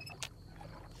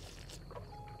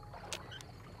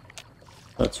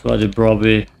 That's why they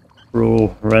probably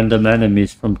throw random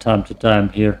enemies from time to time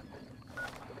here.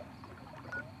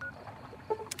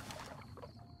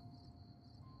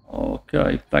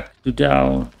 Okay, back to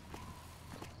down.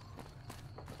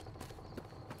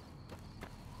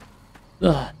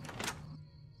 Ugh.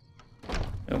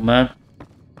 Yo man.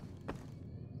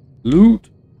 Loot.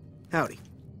 Howdy.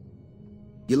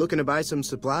 You looking to buy some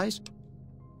supplies?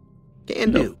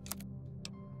 Can do.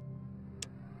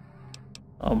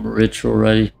 I'm rich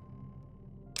already.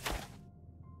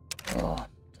 Oh,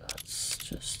 that's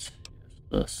just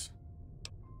useless.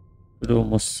 Could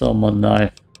almost sell my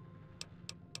knife.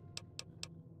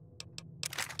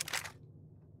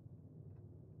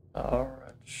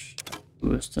 Orange.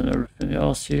 Worse than everything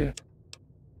else here.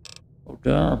 Oh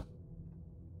damn.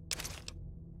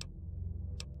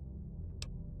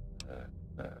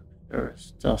 There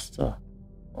is duster.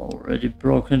 Already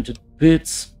broken to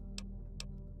bits.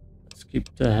 Let's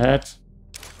keep the head.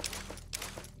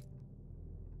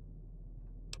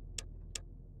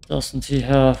 Doesn't he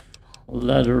have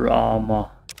leather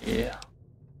armor? Yeah.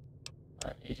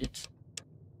 I need it.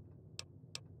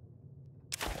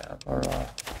 Camera.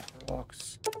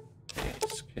 Rocks.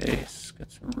 Case.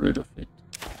 Get rid of it.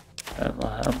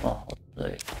 Hammer. Hot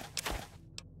plate.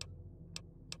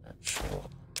 And sure.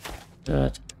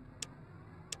 That.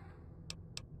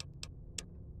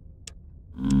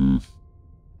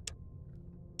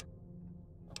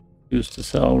 Use the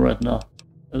cell right now.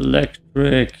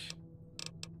 Electric.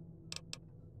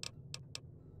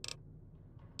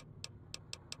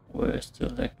 Where's the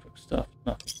electric stuff?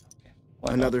 Nothing. Okay.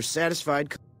 Why Another not?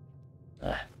 satisfied.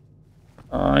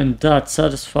 I'm that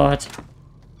satisfied.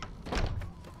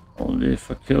 Only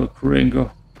if I kill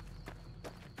Gringo.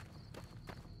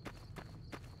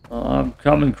 I'm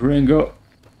coming, Gringo.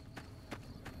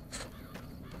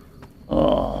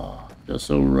 Oh,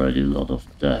 there's already a lot of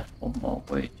death on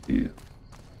my way to you.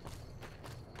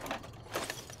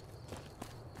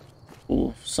 Full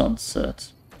of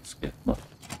sunset. Let's get my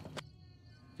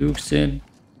Dukes in.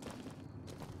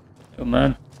 Come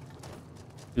on.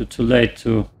 You're too late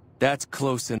to... That's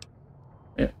close and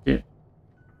Yeah.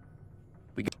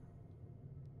 we got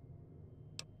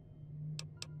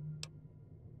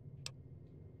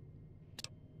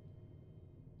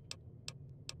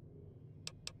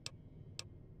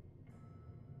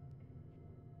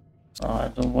I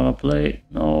don't want to play.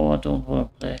 No, I don't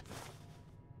want to play.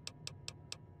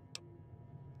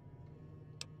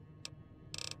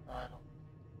 I don't.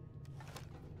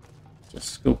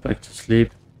 Just go back to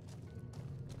sleep.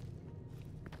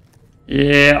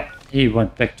 Yeah, he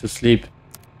went back to sleep.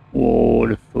 Whoa,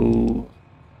 the fool.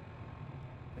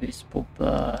 Baseball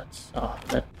bats. Ah,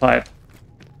 that pipe.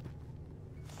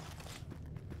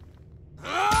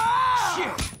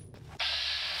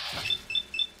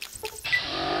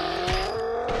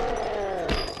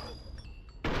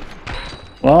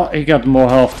 Well, he got more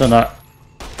health than I.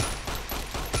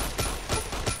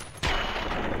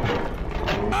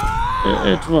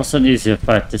 It was an easier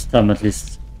fight this time, at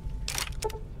least.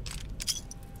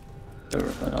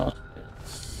 Don't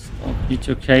beat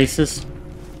your cases.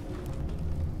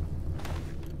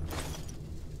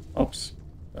 Oops,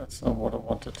 that's not what I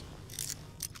wanted.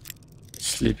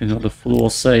 Sleeping on the floor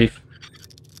safe.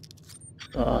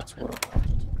 That's what I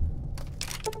wanted.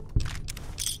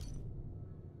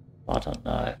 Butter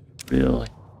knife, really?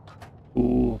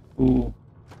 Ooh.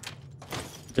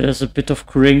 There's a bit of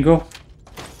Gringo.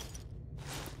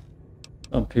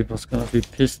 Some people's gonna be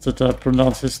pissed that I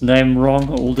pronounce his name wrong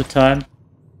all the time.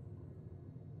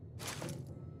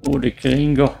 Oh, the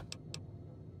Gringo.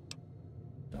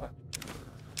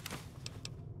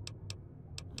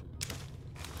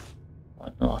 Why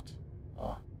not?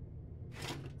 Oh.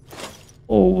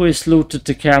 Always looted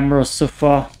the cameras so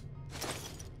far.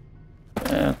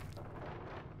 Yeah.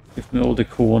 Give me all the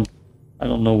corn. I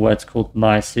don't know why it's called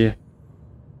mice here.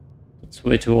 It's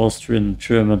way too Austrian and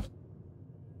German.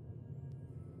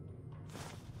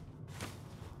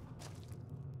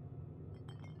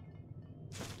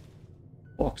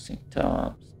 Boxing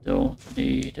times, don't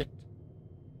need it.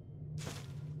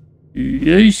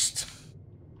 Yeast!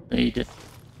 Need it.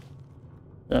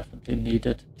 Definitely need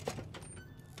it.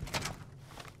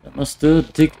 Am I still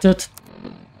addicted?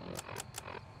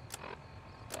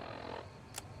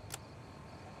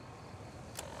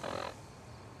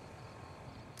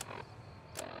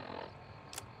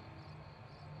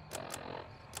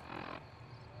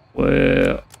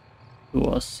 Where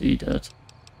do I see that?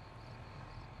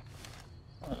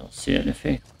 I don't see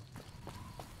anything.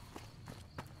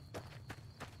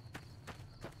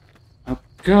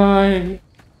 Okay.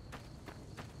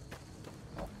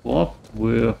 What?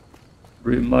 We're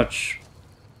pretty much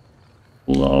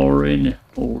full hour in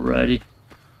already.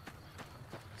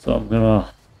 So I'm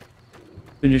gonna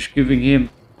finish giving him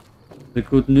the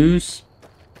good news.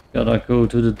 Gotta go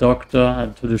to the doctor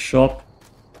and to the shop.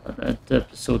 And end the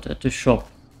episode at the shop.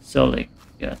 Selling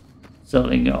again.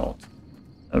 Selling out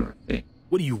everything.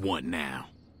 What do you want now?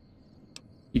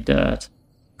 He dead.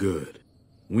 Good.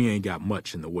 We ain't got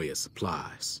much in the way of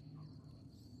supplies.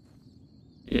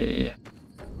 Yeah.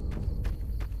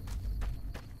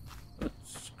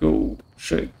 Let's go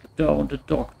shake down the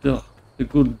doctor. The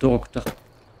good doctor.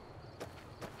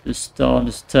 This town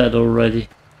is dead already.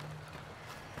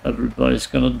 Everybody's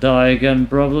gonna die again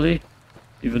probably.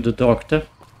 Even the doctor.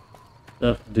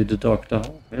 Definitely the doctor.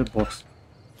 Oh, mailbox.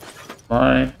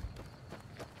 Mine.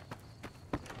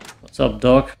 What's up,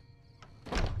 Doc?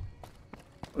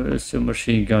 Where's your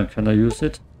machine gun? Can I use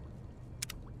it?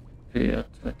 Here,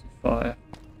 25.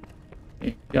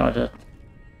 Got it.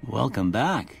 Welcome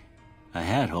back. I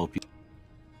had hoped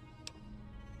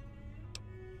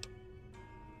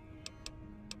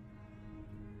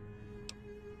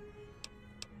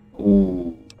you...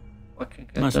 Ooh, I can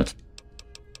get that.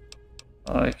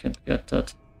 I can get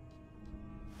that.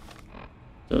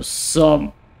 There's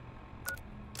some...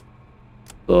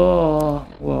 Oh,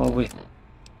 where are we?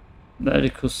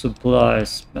 Medical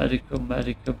supplies. Medical.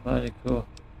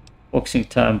 Boxing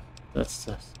time. That's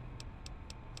the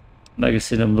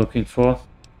magazine I'm looking for.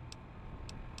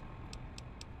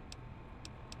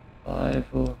 5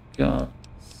 Survival guns.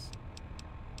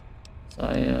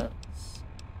 Science.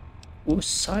 Oh,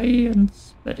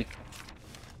 science. Medical.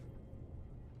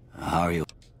 How are you?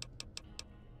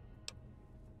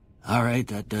 All right,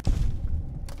 that does.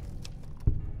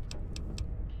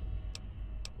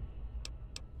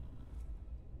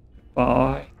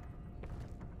 Bye.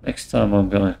 Next time I'm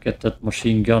gonna get that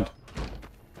machine gun.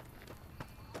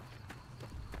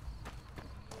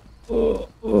 Oh.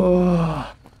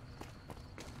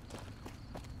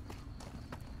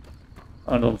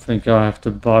 I don't think I have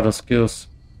the barter skills.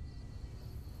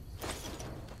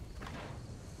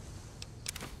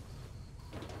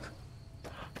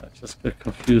 I just got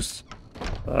confused.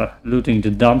 Looting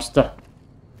the dumpster.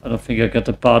 I don't think I got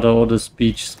the barter or the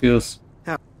speech skills.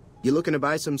 How? You looking to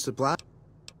buy some supply?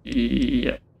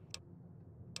 Yeah.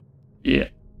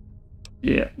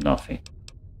 Yeah, nothing.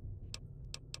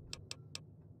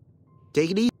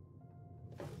 Take it easy.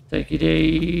 Take it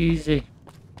easy.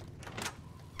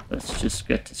 Let's just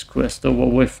get this quest over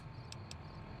with.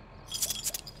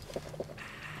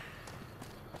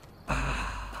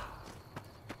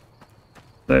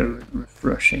 Very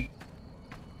refreshing.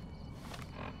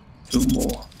 2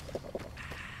 more.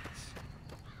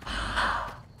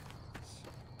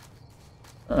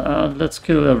 Let's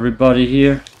kill everybody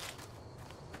here.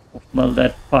 With my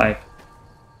lead pipe.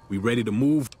 We ready to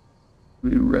move?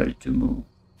 We're ready to move.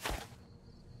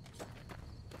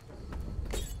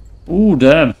 Ooh,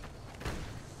 damn.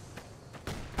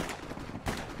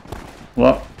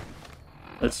 Well,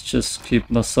 let's just keep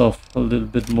myself a little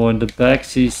bit more in the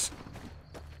backseas.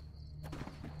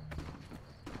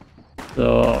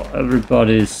 So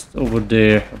everybody's over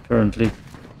there apparently.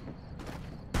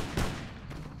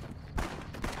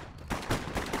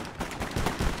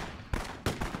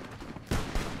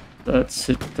 Let's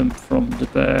hit them from the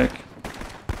back.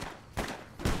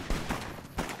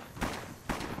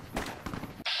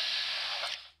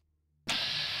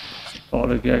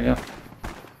 Ganger.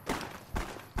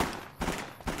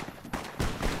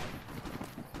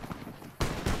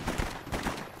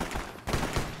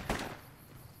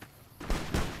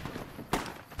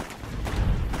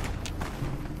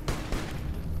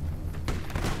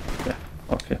 Yeah,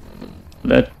 okay.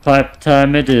 Lead pipe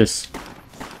time it is.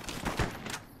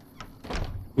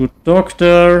 Good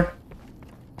doctor.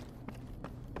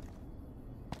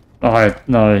 Alright,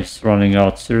 now he's running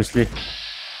out, seriously.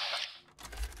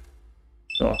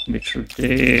 Dark mixture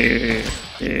there.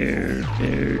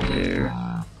 No.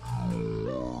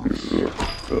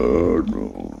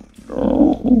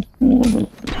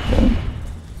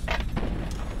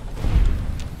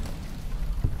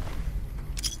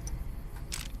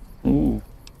 Ooh.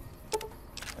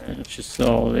 And just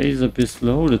saw laser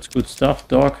pistol. That's good stuff,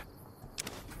 Doc.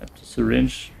 Empty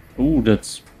syringe. Ooh,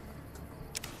 that's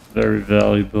very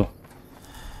valuable.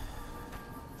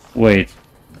 Wait.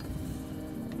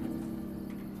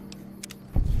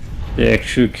 They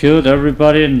actually killed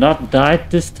everybody and not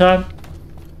died this time?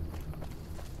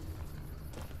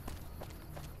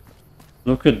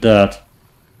 Look at that.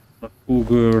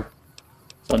 Cougar.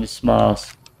 Sunny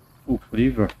smiles. Ooh,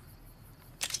 cleaver.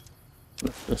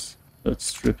 With this. Let's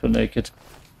strip her naked.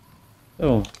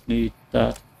 Don't need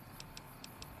that.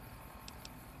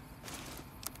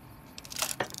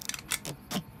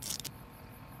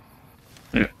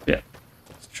 Yeah.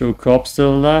 Is Joe Cobb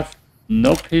still alive?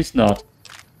 Nope, he's not.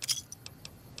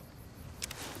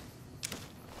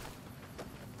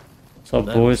 What's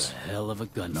up, boys? That was a hell of a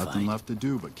gunfight. Nothing left to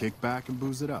do but kick back and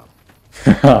booze it up.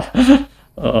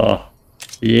 Oh,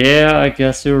 yeah, I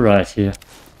guess you're right here.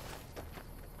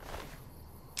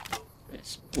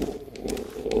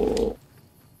 Baseball.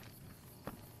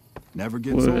 Never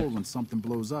gets old when something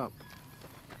blows up.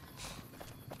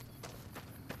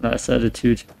 Nice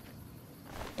attitude.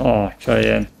 Oh,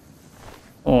 Cheyenne.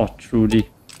 Oh, Trudy.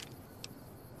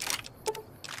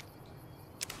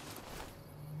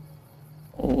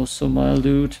 Also my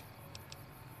loot.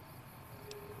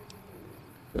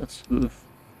 That's worth.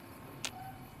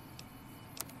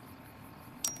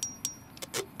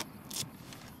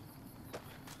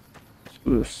 It's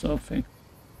worth something.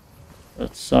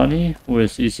 That's Sunny.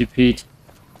 Where's Easy Pete?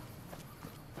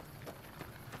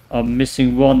 I'm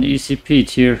missing one Easy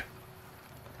Pete here.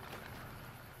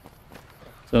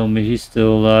 Tell me he's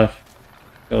still alive.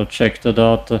 Gotta check that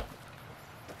out.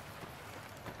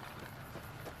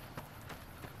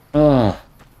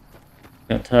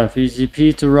 Can't have Easy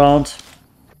Pete around.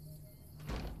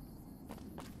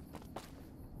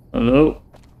 Hello?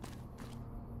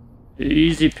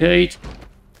 Easy Pete?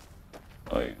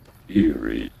 I hear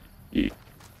it. He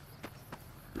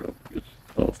drop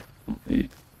yourself from me.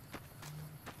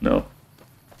 No.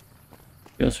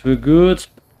 Guess we're good.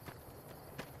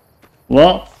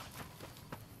 Well,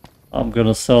 I'm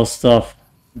gonna sell stuff.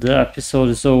 The episode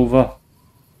is over.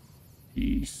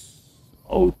 Peace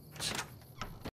out.